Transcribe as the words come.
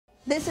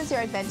This is your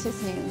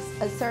Adventist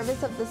News, a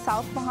service of the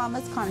South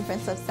Bahamas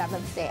Conference of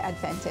Seventh-day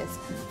Adventists.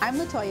 I'm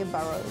Latoya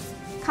Burrows.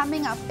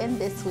 Coming up in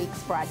this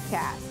week's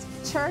broadcast,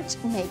 church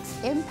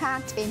makes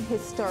impact in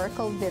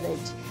historical village,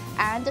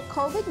 and a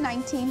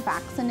COVID-19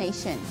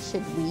 vaccination.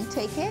 Should we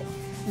take it?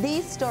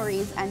 These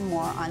stories and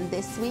more on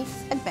this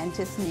week's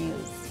Adventist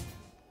News.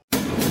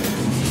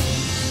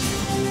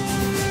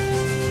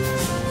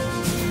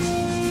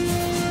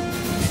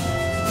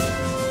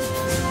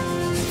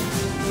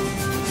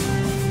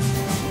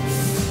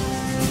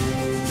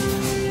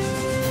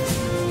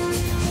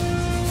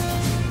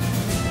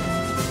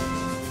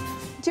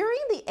 During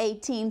the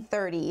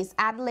 1830s,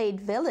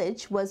 Adelaide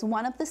Village was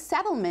one of the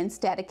settlements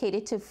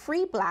dedicated to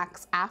free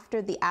blacks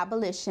after the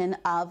abolition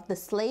of the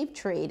slave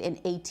trade in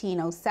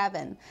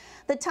 1807.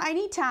 The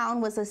tiny town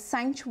was a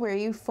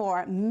sanctuary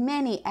for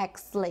many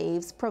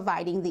ex-slaves,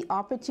 providing the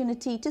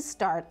opportunity to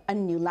start a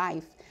new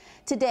life.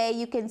 Today,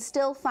 you can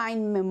still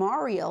find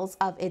memorials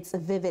of its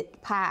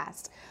vivid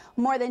past.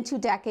 More than 2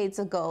 decades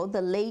ago,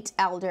 the late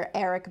elder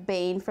Eric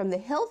Bain from the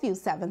Hillview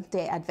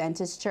Seventh-day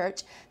Adventist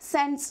Church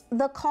sent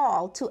the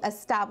call to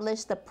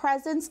establish the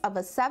presence of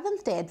a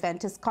Seventh-day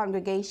Adventist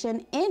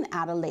congregation in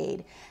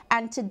Adelaide.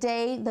 And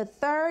today, the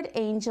third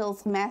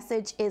angel's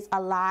message is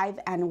alive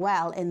and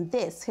well in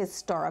this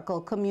historical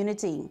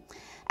community.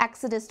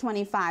 Exodus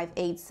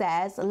 25:8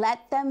 says,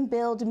 "Let them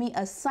build me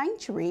a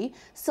sanctuary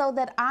so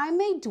that I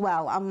may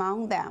dwell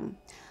among them."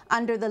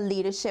 Under the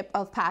leadership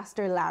of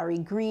Pastor Larry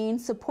Green,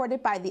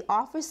 supported by the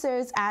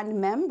officers and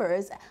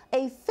members,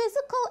 a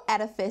physical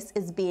edifice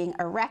is being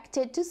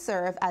erected to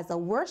serve as a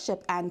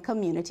worship and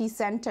community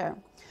center.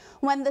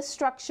 When the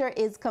structure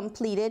is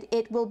completed,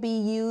 it will be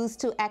used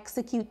to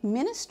execute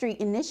ministry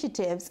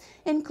initiatives,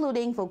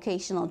 including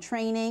vocational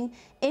training,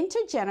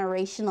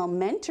 intergenerational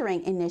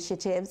mentoring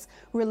initiatives,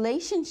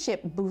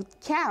 relationship boot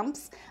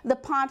camps, the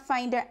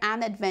Pathfinder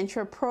and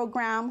Adventure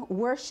program,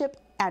 worship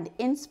and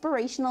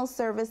inspirational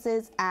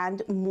services,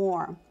 and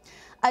more.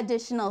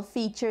 Additional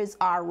features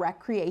are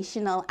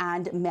recreational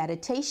and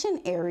meditation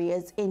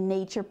areas in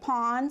nature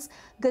ponds,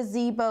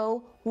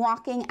 gazebo,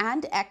 walking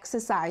and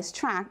exercise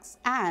tracks,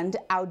 and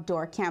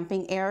outdoor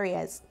camping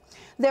areas.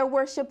 Their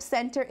worship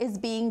center is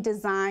being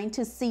designed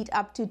to seat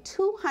up to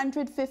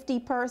 250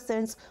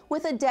 persons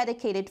with a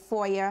dedicated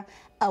foyer,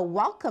 a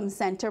welcome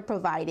center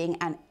providing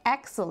an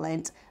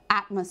excellent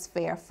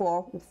atmosphere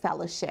for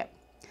fellowship.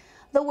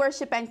 The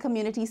Worship and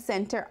Community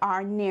Center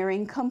are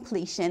nearing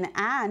completion,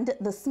 and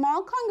the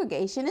small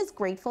congregation is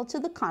grateful to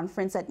the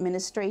conference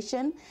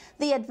administration,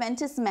 the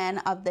Adventist men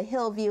of the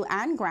Hillview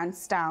and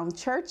Grantstown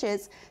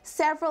churches,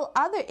 several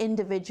other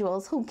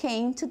individuals who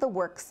came to the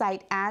work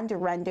site and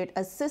rendered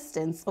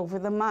assistance over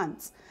the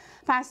months.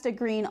 Pastor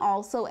Green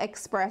also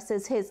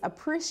expresses his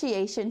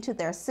appreciation to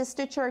their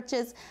sister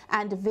churches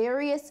and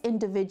various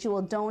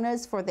individual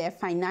donors for their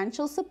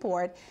financial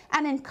support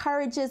and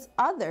encourages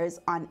others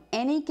on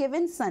any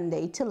given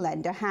Sunday to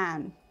lend a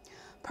hand.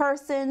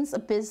 Persons,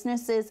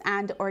 businesses,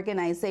 and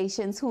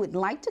organizations who would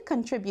like to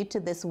contribute to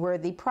this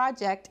worthy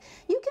project,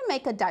 you can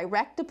make a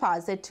direct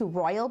deposit to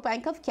Royal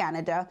Bank of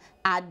Canada,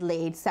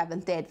 Adelaide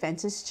Seventh-day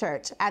Adventist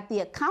Church at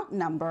the account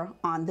number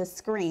on the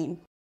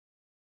screen.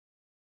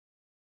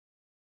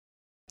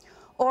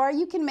 Or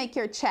you can make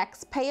your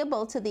checks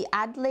payable to the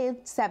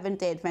Adelaide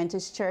Seventh-day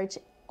Adventist Church,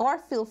 or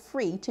feel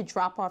free to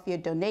drop off your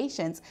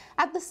donations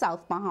at the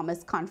South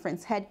Bahamas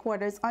Conference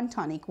headquarters on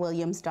Tonic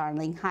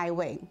Williams-Darling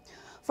Highway.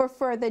 For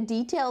further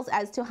details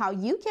as to how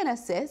you can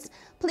assist,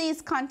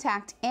 please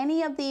contact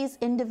any of these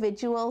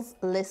individuals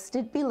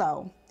listed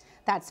below.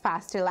 That's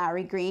Pastor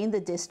Larry Green,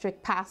 the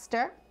district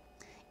pastor,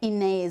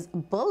 Inez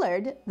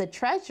Bullard, the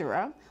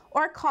treasurer,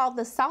 or call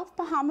the South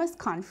Bahamas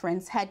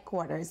Conference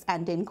headquarters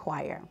and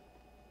inquire.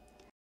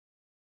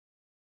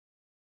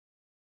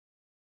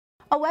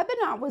 A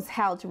webinar was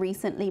held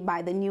recently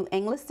by the New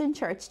Engliston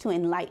Church to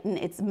enlighten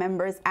its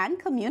members and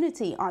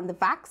community on the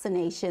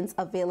vaccinations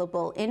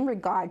available in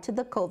regard to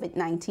the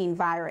COVID-19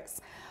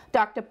 virus.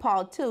 Dr.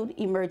 Paul Toot,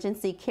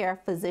 emergency care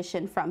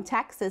physician from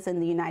Texas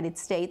in the United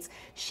States,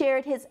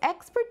 shared his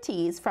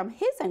expertise from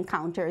his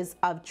encounters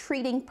of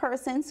treating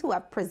persons who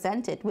have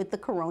presented with the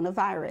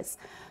coronavirus.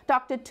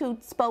 Dr.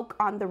 Toot spoke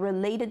on the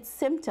related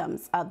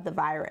symptoms of the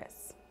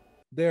virus.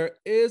 There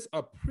is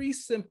a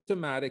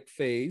pre-symptomatic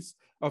phase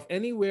of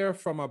anywhere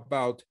from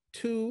about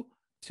 2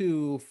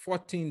 to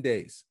 14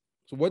 days.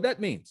 So what that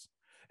means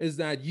is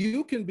that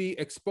you can be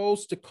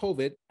exposed to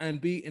COVID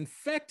and be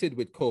infected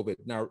with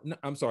COVID. Now,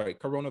 I'm sorry,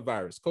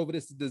 coronavirus. COVID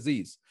is a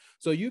disease.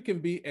 So you can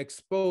be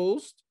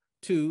exposed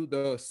to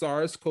the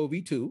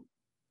SARS-CoV-2,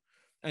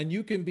 and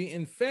you can be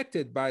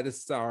infected by the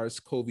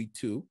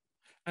SARS-CoV-2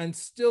 and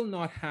still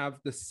not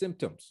have the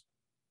symptoms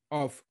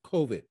of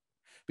COVID,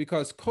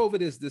 because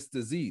COVID is this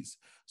disease.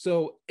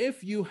 So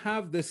if you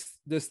have this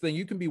thing,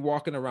 you can be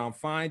walking around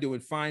fine, doing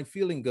fine,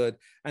 feeling good,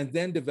 and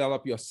then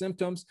develop your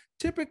symptoms.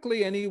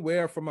 Typically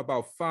anywhere from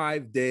about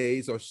 5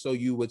 days or so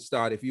you would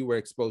start. If you were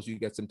exposed, you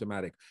get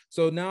symptomatic.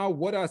 So now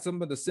what are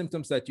some of the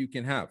symptoms that you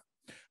can have?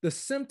 The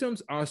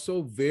symptoms are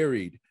so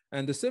varied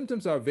And the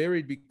symptoms are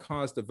varied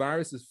because the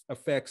virus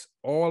affects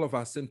all of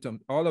our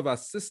symptoms, all of our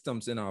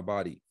systems in our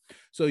body.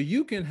 So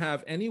you can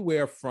have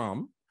anywhere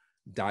from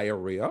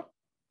diarrhea,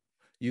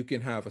 you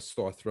can have a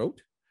sore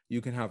throat, you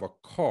can have a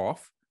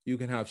cough, you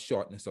can have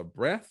shortness of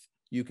breath,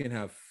 you can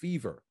have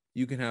fever,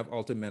 you can have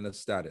altered mental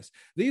status.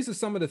 These are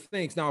some of the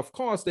things. Now, of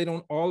course,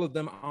 all of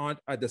them aren't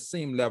at the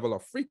same level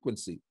of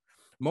frequency.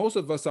 Most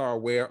of us are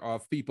aware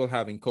of people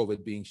having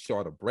COVID being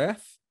short of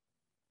breath.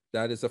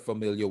 That is a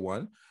familiar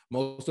one.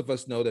 Most of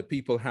us know that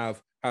people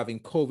having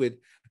COVID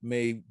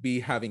may be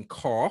having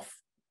cough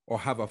or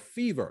have a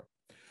fever.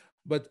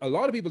 But a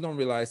lot of people don't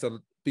realize that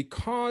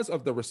because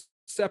of the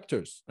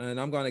receptors, and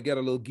I'm going to get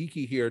a little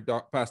geeky here,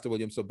 Pastor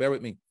Williams, so bear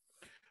with me.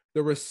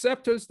 The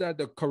receptors that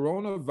the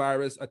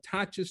coronavirus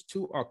attaches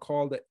to are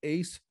called the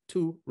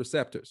ACE2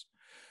 receptors.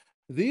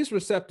 These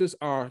receptors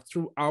are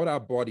throughout our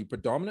body,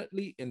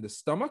 predominantly in the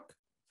stomach,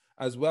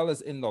 as well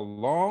as in the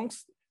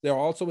lungs. They're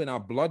also in our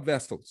blood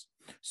vessels.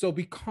 So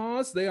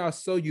because they are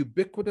so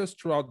ubiquitous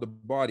throughout the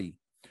body,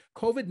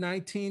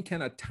 COVID-19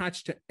 can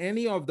attach to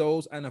any of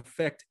those and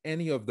affect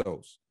any of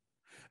those.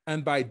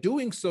 And by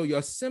doing so,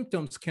 your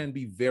symptoms can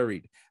be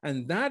varied.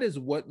 And that is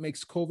what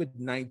makes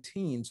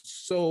COVID-19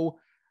 so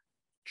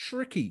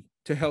tricky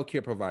to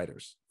healthcare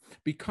providers,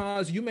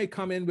 because you may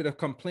come in with a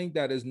complaint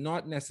that is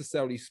not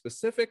necessarily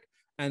specific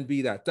and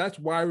be that. That's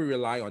why we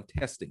rely on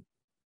testing.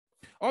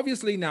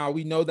 Obviously, now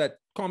we know that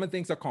common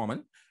things are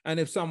common. And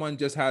if someone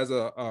just has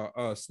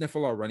a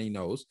sniffle or runny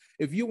nose,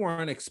 if you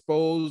weren't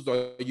exposed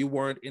or you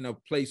weren't in a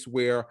place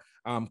where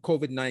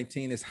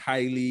COVID-19 is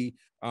highly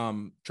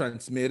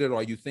transmitted,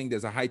 or you think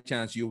there's a high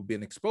chance you've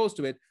been exposed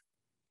to it,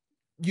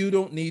 you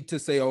don't need to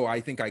say, oh,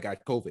 I think I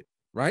got COVID,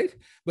 right?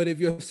 But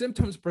if your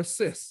symptoms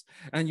persist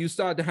and you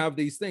start to have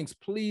these things,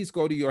 please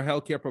go to your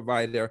healthcare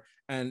provider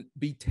and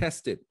be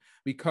tested,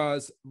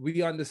 because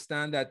we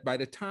understand that by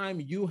the time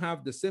you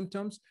have the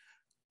symptoms,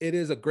 it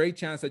is a great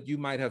chance that you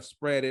might have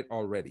spread it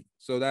already.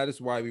 So that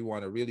is why we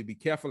want to really be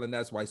careful. And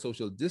that's why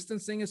social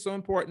distancing is so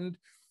important.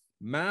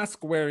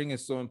 Mask wearing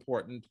is so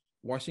important.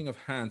 Washing of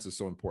hands is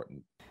so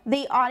important.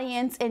 The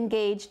audience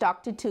engaged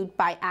Dr. Toot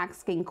by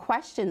asking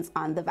questions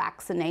on the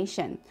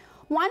vaccination.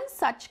 One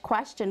such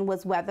question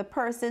was whether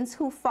persons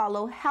who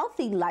follow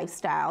healthy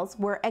lifestyles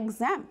were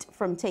exempt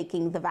from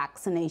taking the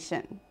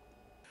vaccination.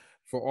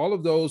 For all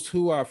of those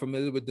who are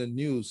familiar with the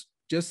news,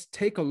 just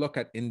take a look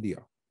at India.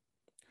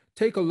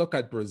 Take a look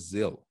at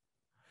Brazil,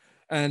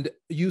 and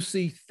you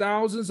see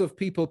thousands of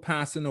people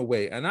passing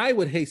away. And I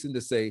would hasten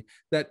to say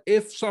that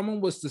if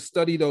someone was to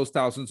study those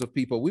thousands of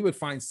people, we would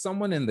find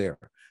someone in there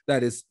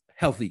that is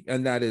healthy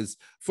and that is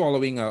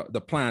following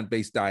the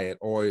plant-based diet,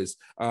 or is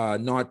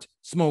not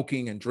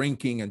smoking and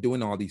drinking and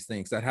doing all these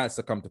things, that has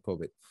succumbed to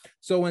COVID.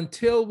 So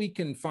until we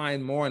can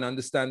find more and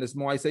understand this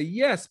more, I say,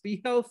 yes,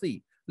 be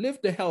healthy, live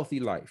the healthy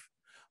life.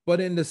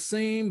 But in the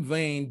same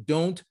vein,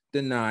 don't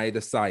deny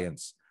the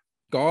science.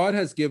 God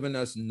has given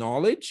us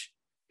knowledge.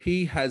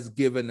 He has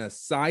given us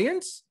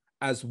science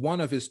as one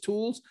of his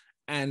tools,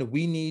 and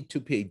we need to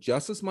pay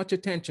just as much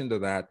attention to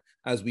that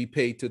as we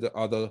pay to the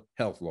other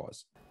health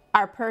laws.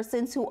 Are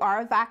persons who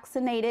are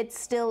vaccinated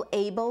still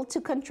able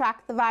to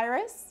contract the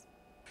virus?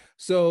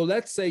 So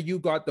let's say you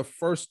got the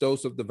first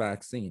dose of the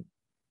vaccine,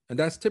 and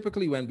that's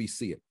typically when we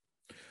see it.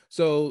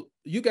 So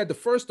you get the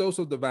first dose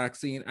of the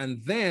vaccine,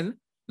 and then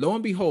lo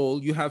and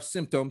behold, you have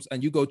symptoms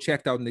and you go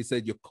checked out and they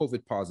said you're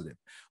COVID positive.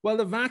 Well,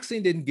 the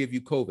vaccine didn't give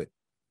you COVID.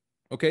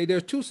 Okay, there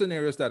are two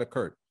scenarios that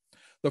occurred.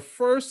 The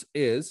first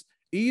is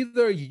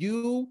either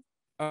you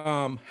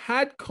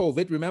had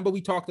COVID. Remember,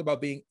 we talked about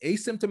being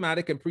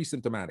asymptomatic and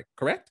pre-symptomatic,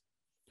 correct?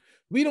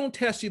 We don't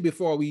test you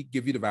before we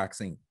give you the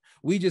vaccine.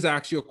 We just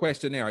ask you a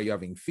questionnaire. Are you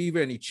having fever,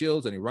 any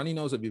chills, any runny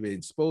nose? Have you been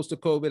exposed to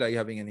COVID? Are you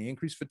having any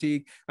increased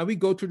fatigue? And we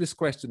go through this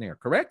questionnaire,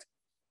 correct?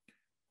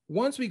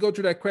 Once we go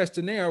through that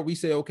questionnaire, we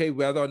say, okay,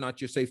 whether or not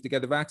you're safe to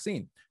get the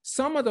vaccine.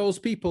 Some of those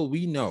people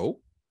we know,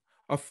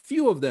 a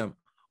few of them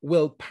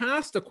will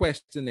pass the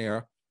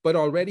questionnaire, but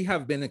already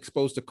have been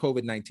exposed to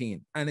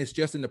COVID-19. And it's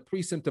just in the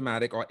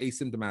pre-symptomatic or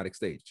asymptomatic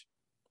stage.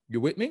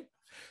 You with me?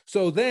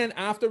 So then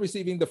after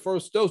receiving the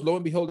first dose, lo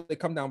and behold, they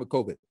come down with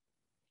COVID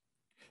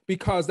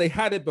because they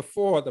had it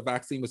before the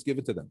vaccine was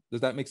given to them.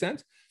 Does that make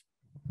sense?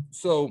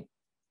 So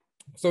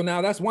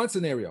now that's one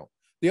scenario.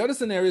 The other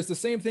scenario is the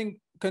same thing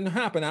can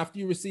happen after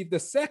you receive the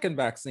second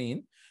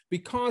vaccine,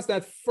 because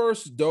that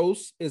first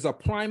dose is a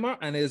primer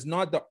and is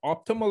not the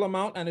optimal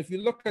amount. And if you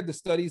look at the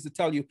studies that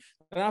tell you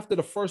that after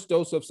the first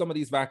dose of some of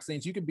these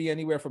vaccines, you can be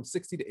anywhere from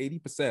 60 to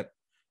 80%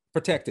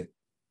 protected,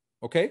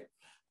 okay?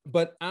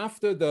 But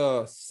after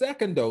the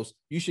second dose,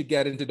 you should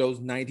get into those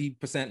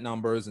 90%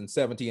 numbers and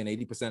 70 and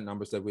 80%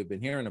 numbers that we've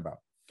been hearing about.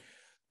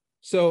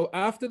 So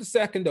after the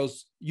second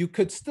dose, you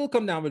could still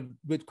come down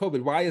with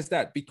COVID. Why is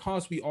that?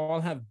 Because we all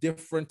have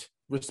different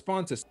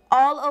responses.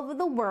 All over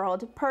the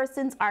world,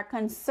 persons are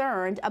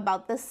concerned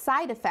about the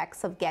side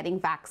effects of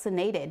getting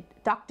vaccinated.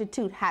 Dr.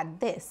 Toot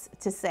had this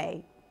to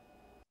say.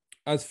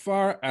 As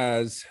far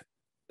as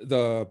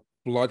the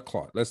blood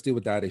clot, let's deal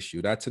with that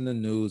issue. That's in the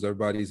news.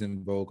 Everybody's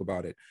in vogue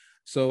about it.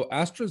 So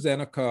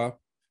AstraZeneca,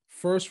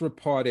 first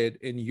reported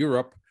in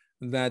Europe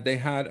that they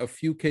had a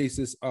few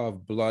cases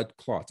of blood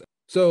clots.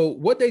 So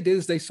what they did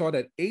is they saw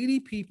that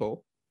 80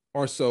 people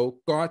or so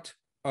got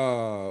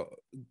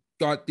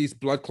these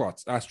blood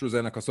clots,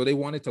 AstraZeneca. So they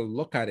wanted to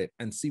look at it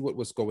and see what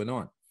was going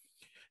on.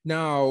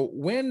 Now,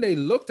 when they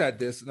looked at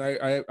this,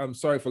 and I'm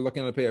sorry for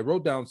looking at the page, I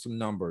wrote down some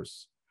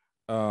numbers.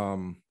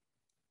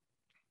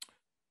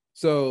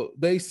 So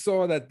they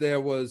saw that there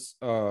was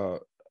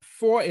 4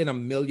 in a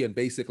million,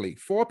 basically.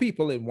 4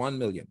 people in 1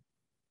 million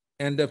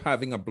end up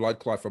having a blood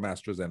clot from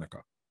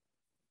AstraZeneca.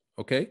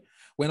 Okay?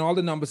 When all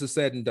the numbers are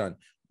said and done.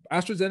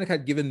 AstraZeneca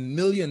had given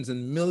millions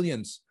and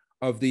millions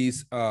of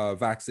these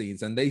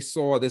vaccines, and they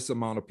saw this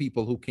amount of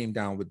people who came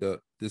down with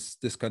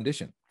this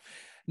condition.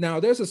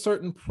 Now, there's a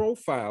certain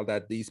profile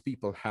that these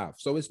people have.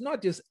 So it's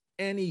not just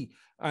any,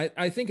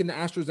 I think in the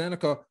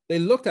AstraZeneca, they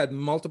looked at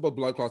multiple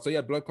blood clots. So you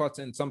had blood clots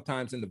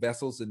sometimes in the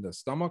vessels in the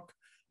stomach.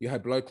 You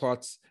had blood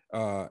clots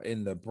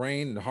in the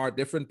brain and the heart,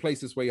 different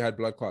places where you had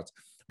blood clots.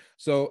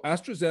 So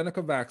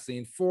AstraZeneca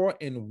vaccine, 4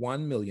 in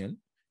 1 million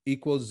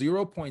equals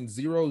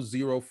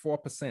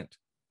 0.004%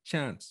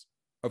 chance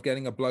of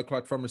getting a blood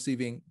clot from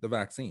receiving the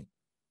vaccine.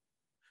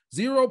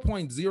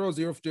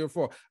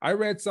 0.0004. I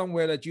read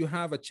somewhere that you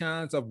have a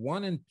chance of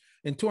 1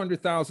 in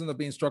 200,000 of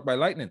being struck by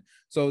lightning.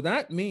 So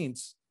that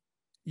means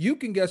you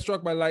can get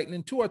struck by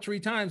lightning 2 or 3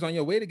 times on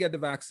your way to get the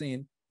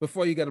vaccine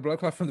before you get a blood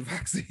clot from the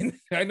vaccine.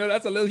 I know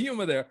that's a little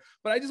humor there,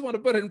 but I just want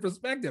to put it in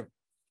perspective.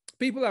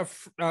 People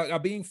are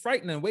being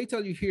frightened, and wait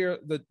till you hear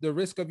the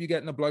risk of you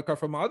getting a blood clot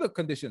from other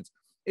conditions.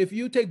 If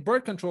you take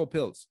birth control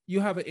pills, you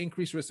have an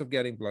increased risk of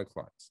getting blood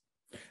clots.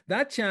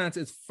 That chance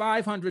is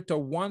 500 to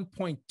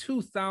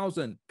 1.2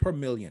 thousand per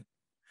million.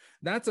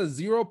 That's a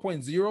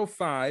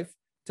 0.05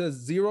 to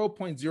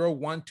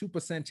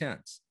 0.012%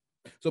 chance.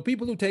 So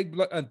people who take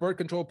birth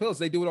control pills,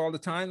 they do it all the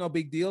time, no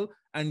big deal,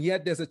 and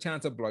yet there's a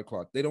chance of blood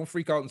clot. They don't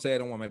freak out and say, I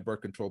don't want my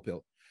birth control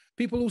pill.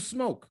 People who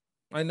smoke,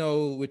 I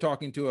know we're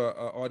talking to an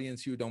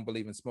audience who don't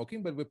believe in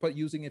smoking, but we're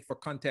using it for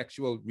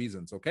contextual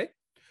reasons, okay?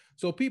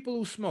 So people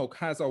who smoke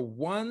has a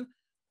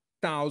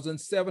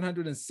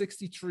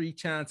 1,763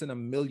 chance in a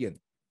million.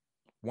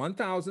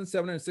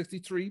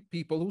 1,763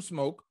 people who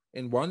smoke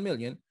in 1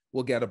 million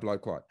will get a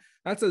blood clot.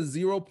 That's a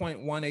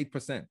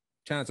 0.18%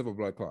 chance of a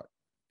blood clot.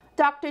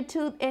 Dr.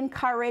 Tooth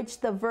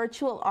encouraged the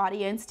virtual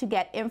audience to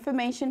get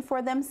information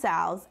for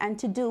themselves and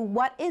to do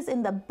what is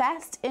in the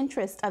best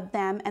interest of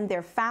them and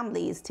their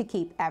families to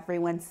keep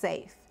everyone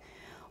safe.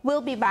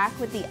 We'll be back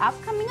with the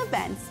upcoming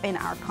events in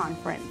our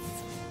conference.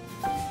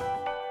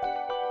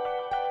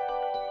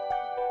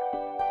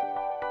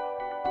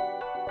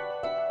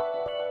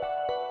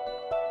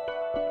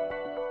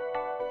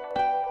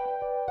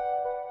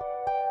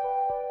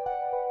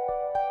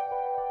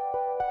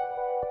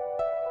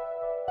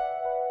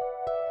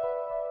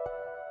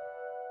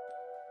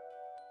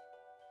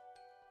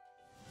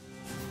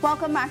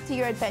 Welcome back to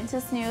your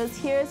Adventist News.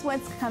 Here's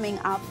what's coming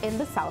up in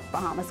the South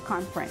Bahamas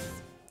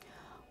Conference.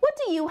 What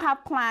do you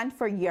have planned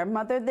for your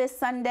mother this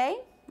Sunday?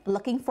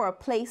 Looking for a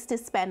place to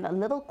spend a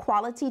little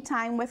quality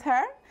time with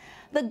her?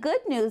 The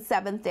Good News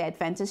Seventh-day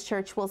Adventist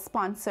Church will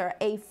sponsor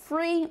a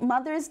free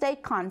Mother's Day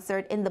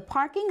concert in the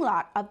parking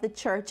lot of the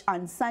church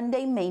on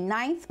Sunday, May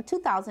 9th,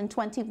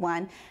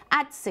 2021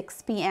 at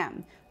 6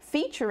 p.m.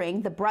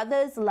 featuring the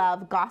Brothers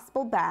Love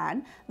Gospel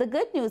Band, the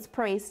Good News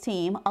Praise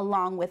Team,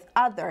 along with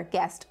other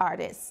guest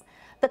artists.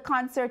 The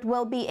concert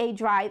will be a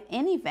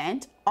drive-in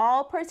event.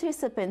 All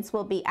participants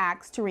will be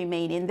asked to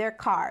remain in their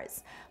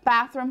cars.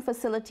 Bathroom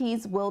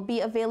facilities will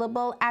be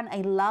available and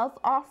a love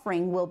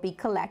offering will be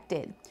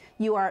collected.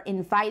 You are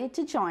invited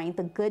to join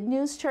the Good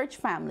News Church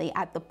family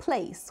at the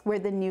place where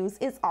the news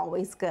is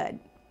always good.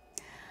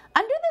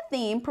 Under the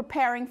theme,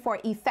 Preparing for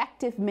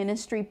Effective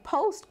Ministry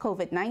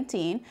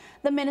Post-COVID-19,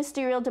 the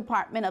Ministerial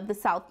Department of the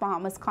South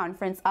Bahamas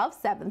Conference of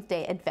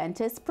Seventh-day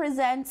Adventists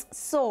presents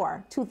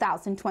SOAR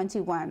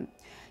 2021.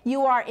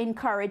 You are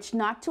encouraged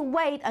not to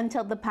wait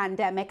until the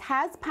pandemic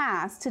has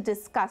passed to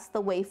discuss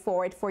the way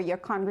forward for your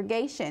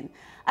congregation.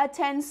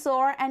 Attend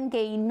SOAR and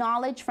gain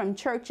knowledge from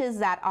churches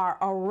that are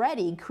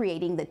already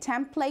creating the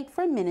template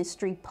for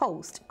ministry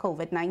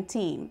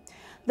post-COVID-19.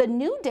 The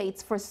new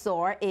dates for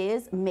SOAR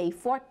is May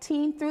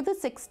 14th through the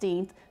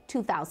 16th,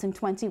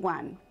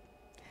 2021.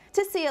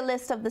 To see a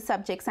list of the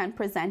subjects and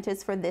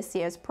presenters for this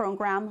year's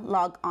program,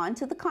 log on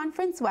to the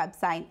conference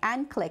website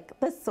and click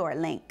the SOAR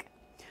link.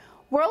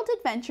 World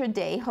Adventure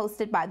Day,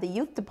 hosted by the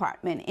Youth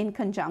Department in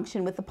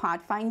conjunction with the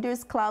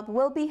Pathfinders Club,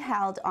 will be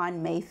held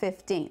on May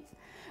 15th.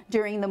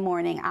 During the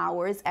morning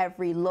hours,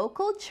 every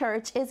local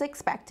church is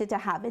expected to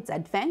have its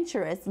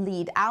adventurers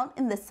lead out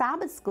in the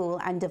Sabbath school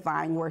and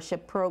divine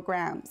worship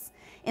programs.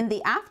 In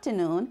the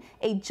afternoon,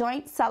 a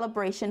joint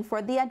celebration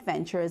for the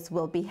adventurers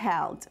will be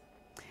held.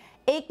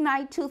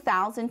 Ignite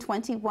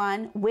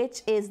 2021,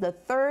 which is the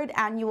 3rd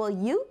annual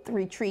Youth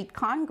Retreat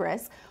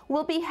Congress,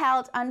 will be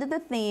held under the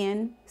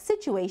theme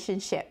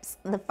Situationships,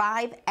 the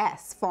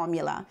 5S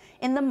formula,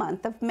 in the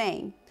month of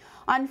May.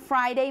 On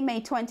Friday, May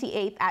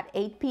 28th at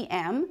 8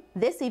 p.m.,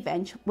 this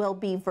event will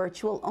be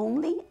virtual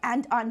only,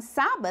 and on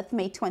Sabbath,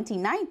 May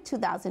 29th,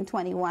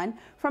 2021,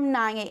 from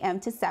 9 a.m.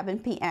 to 7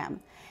 p.m.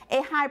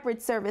 A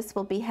hybrid service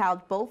will be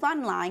held both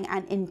online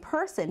and in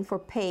person for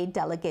paid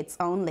delegates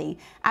only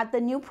at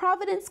the New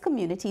Providence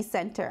Community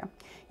Center.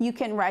 You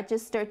can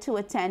register to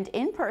attend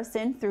in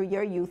person through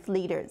your youth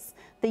leaders.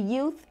 The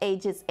youth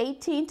ages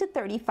 18 to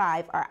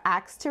 35 are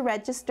asked to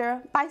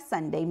register by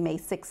Sunday, May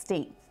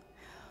 16th.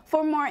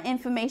 For more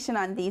information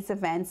on these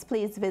events,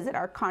 please visit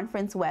our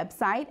conference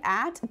website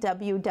at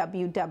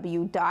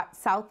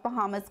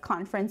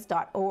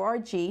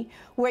www.southbahamasconference.org,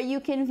 where you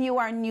can view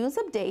our news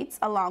updates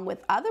along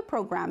with other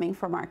programming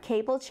from our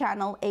cable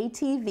channel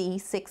ATV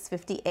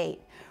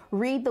 658.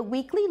 Read the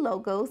weekly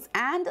logos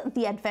and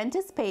the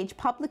Adventist page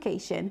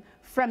publication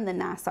from the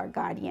Nassau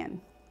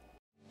Guardian.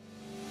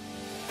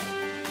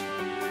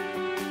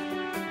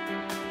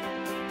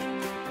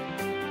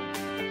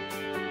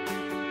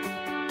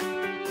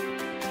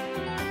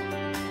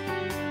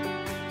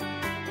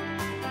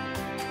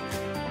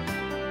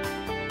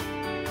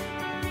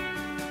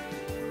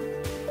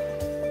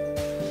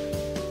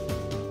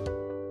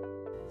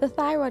 The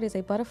thyroid is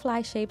a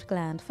butterfly-shaped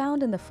gland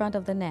found in the front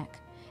of the neck.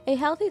 A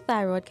healthy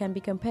thyroid can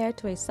be compared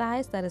to a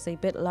size that is a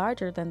bit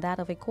larger than that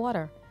of a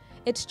quarter.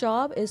 Its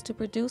job is to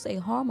produce a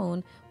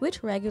hormone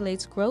which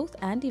regulates growth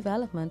and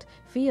development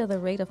via the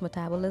rate of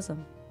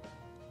metabolism.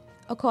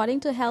 According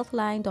to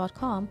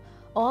healthline.com,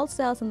 all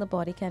cells in the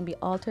body can be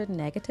altered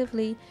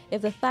negatively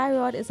if the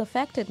thyroid is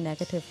affected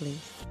negatively.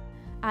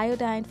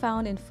 Iodine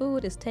found in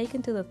food is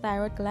taken to the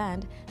thyroid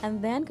gland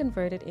and then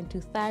converted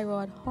into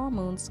thyroid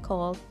hormones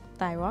called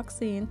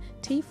thyroxine,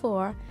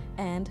 T4,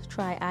 and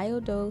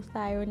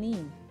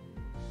triiodothyronine.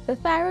 The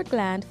thyroid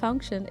gland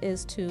function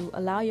is to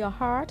allow your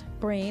heart,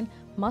 brain,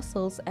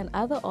 muscles, and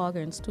other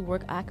organs to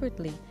work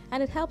accurately,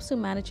 and it helps to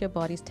manage your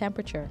body's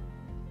temperature.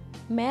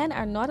 Men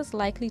are not as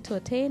likely to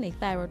attain a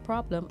thyroid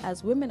problem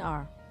as women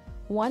are.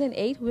 1 in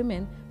 8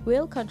 women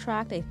will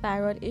contract a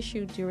thyroid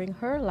issue during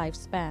her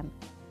lifespan.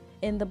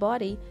 In the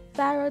body,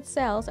 thyroid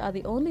cells are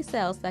the only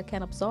cells that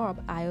can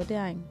absorb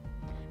iodine.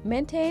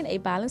 Maintain a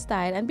balanced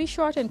diet and be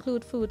sure to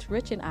include foods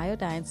rich in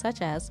iodine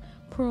such as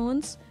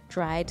prunes,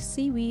 dried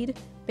seaweed,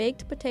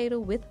 baked potato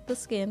with the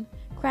skin,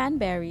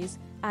 cranberries,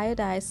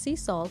 iodized sea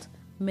salt,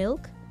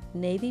 milk,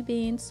 navy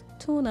beans,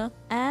 tuna,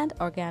 and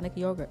organic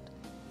yogurt.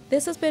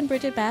 This has been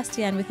Bridget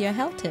Bastian with your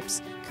health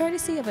tips,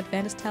 courtesy of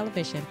Adventist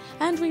Television.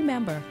 And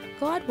remember,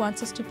 God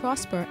wants us to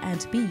prosper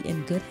and be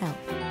in good health.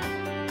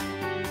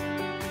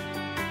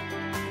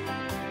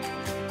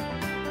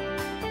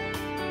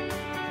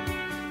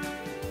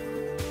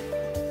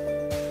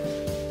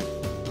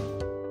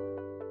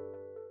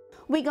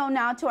 We go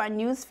now to our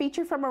news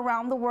feature from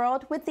around the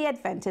world with the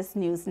Adventist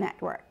News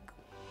Network.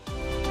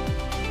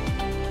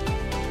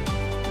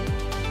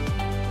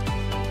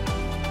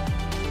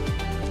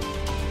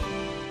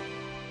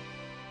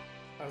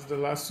 As the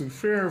La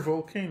Soufrière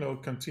volcano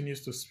continues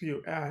to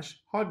spew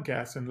ash, hot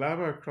gas, and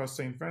lava across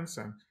St.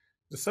 Vincent,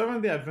 the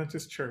Seventh-day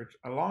Adventist Church,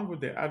 along with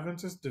the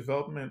Adventist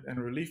Development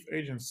and Relief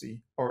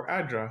Agency, or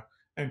ADRA,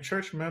 and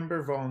church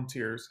member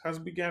volunteers, has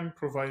begun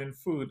providing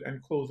food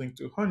and clothing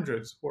to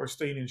hundreds who are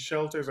staying in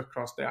shelters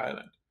across the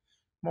island.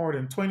 More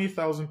than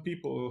 20,000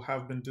 people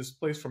have been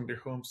displaced from their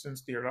homes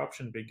since the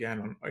eruption began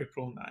on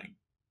April 9.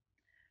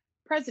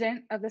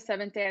 President of the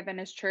Seventh-day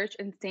Adventist Church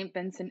in St.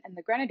 Vincent and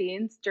the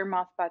Grenadines,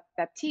 Dermot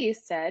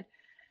Baptiste, said,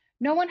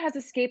 "No one has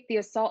escaped the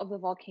assault of the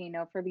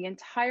volcano, for the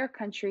entire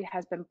country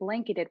has been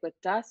blanketed with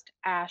dust,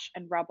 ash,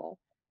 and rubble.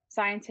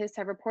 Scientists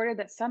have reported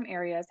that some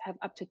areas have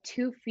up to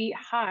 2 feet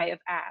high of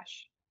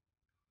ash."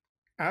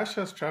 Ash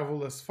has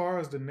traveled as far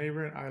as the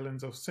neighboring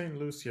islands of St.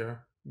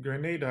 Lucia,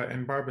 Grenada,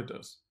 and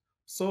Barbados.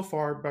 So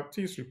far,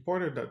 Baptiste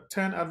reported that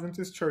 10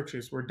 Adventist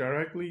churches were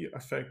directly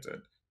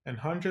affected, and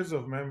hundreds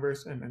of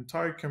members and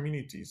entire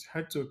communities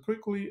had to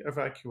quickly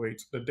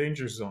evacuate the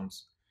danger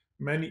zones,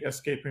 many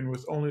escaping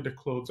with only the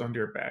clothes on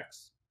their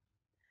backs.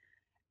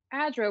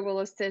 ADRA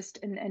will assist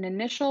in an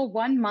initial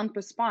 1-month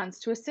response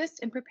to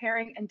assist in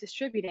preparing and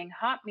distributing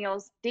hot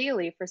meals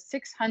daily for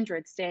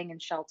 600 staying in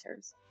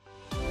shelters.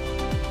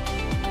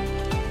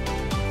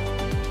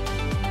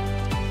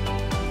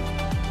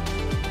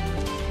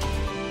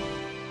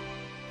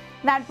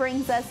 That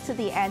brings us to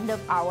the end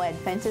of our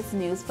Adventist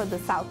news for the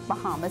South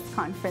Bahamas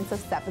Conference of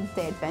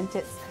Seventh-day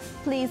Adventists.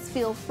 Please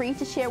feel free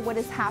to share what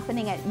is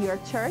happening at your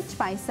church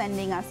by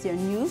sending us your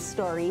news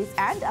stories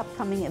and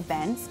upcoming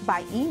events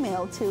by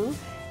email to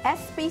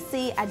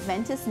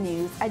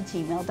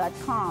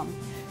sbcadventistnews@gmail.com.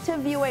 To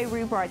view a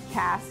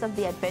rebroadcast of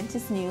the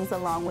Adventist news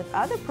along with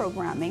other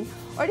programming,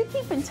 or to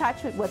keep in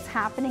touch with what's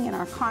happening in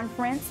our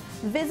conference,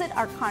 visit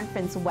our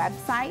conference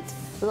website,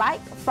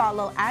 like,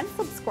 follow, and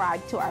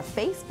subscribe to our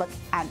Facebook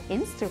and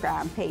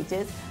Instagram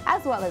pages,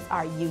 as well as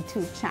our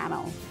YouTube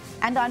channel.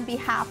 And on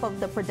behalf of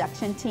the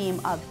production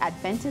team of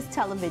Adventist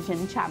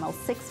Television Channel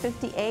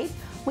 658,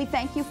 we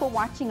thank you for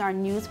watching our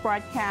news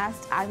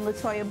broadcast. I'm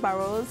Latoya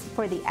Burrows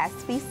for the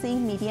SBC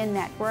Media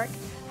Network.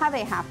 Have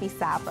a happy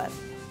Sabbath.